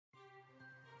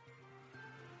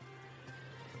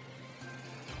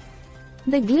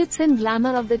The glitz and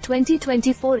glamour of the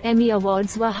 2024 Emmy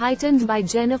Awards were heightened by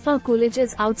Jennifer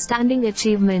Coolidge's outstanding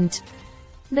achievement.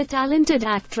 The talented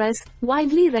actress,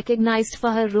 widely recognized for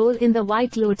her role in The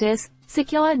White Lotus,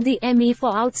 secured the Emmy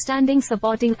for Outstanding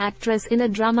Supporting Actress in a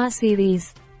Drama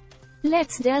Series.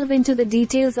 Let's delve into the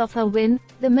details of her win,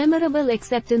 the memorable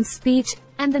acceptance speech,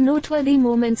 and the noteworthy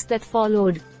moments that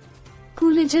followed.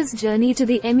 Coolidge's journey to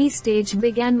the Emmy stage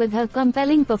began with her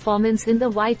compelling performance in The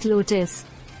White Lotus.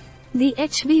 The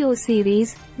HBO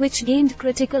series, which gained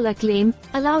critical acclaim,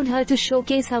 allowed her to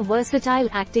showcase her versatile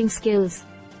acting skills.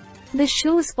 The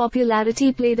show's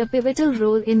popularity played a pivotal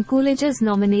role in Coolidge's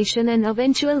nomination and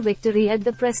eventual victory at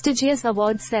the prestigious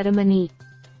awards ceremony.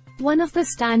 One of the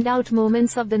standout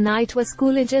moments of the night was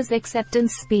Coolidge's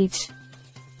acceptance speech.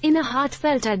 In a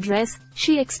heartfelt address,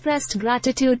 she expressed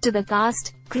gratitude to the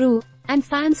cast, crew, and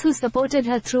fans who supported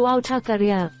her throughout her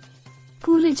career.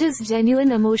 Coolidge's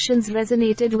genuine emotions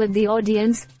resonated with the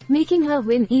audience, making her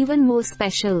win even more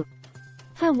special.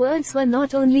 Her words were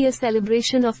not only a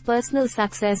celebration of personal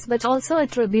success but also a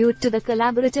tribute to the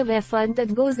collaborative effort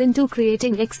that goes into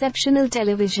creating exceptional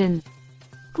television.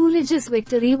 Coolidge's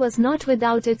victory was not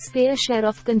without its fair share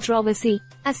of controversy,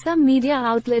 as some media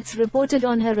outlets reported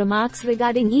on her remarks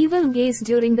regarding evil gays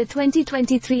during the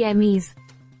 2023 Emmys.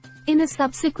 In a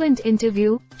subsequent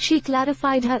interview, she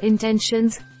clarified her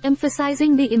intentions,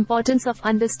 emphasizing the importance of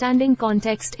understanding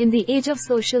context in the age of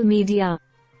social media.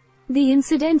 The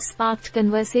incident sparked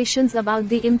conversations about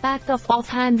the impact of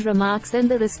offhand remarks and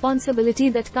the responsibility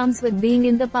that comes with being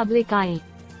in the public eye.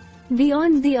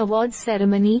 Beyond the awards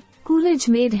ceremony, Coolidge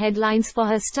made headlines for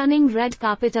her stunning red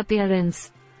carpet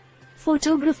appearance.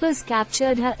 Photographers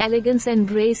captured her elegance and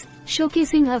grace,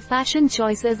 showcasing her fashion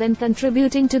choices and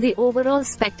contributing to the overall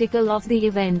spectacle of the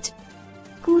event.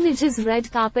 Coolidge's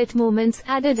red carpet moments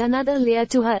added another layer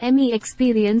to her Emmy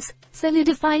experience,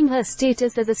 solidifying her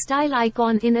status as a style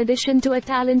icon in addition to a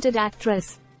talented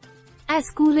actress.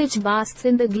 As Coolidge basks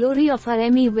in the glory of her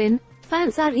Emmy win,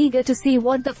 fans are eager to see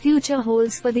what the future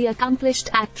holds for the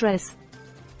accomplished actress.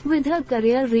 With her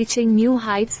career reaching new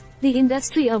heights, the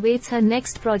industry awaits her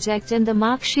next project and the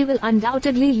mark she will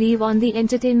undoubtedly leave on the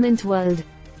entertainment world.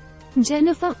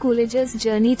 Jennifer Coolidge's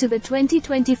journey to the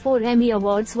 2024 Emmy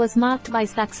Awards was marked by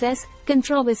success,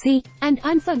 controversy, and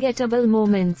unforgettable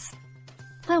moments.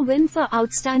 Her win for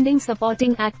Outstanding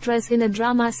Supporting Actress in a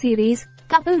Drama Series,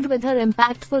 coupled with her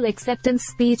impactful acceptance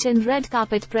speech and red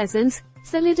carpet presence,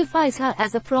 solidifies her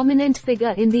as a prominent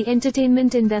figure in the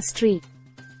entertainment industry.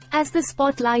 As the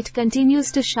spotlight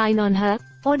continues to shine on her,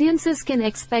 audiences can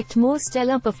expect more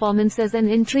stellar performances and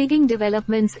intriguing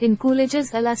developments in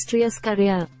Coolidge's illustrious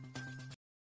career.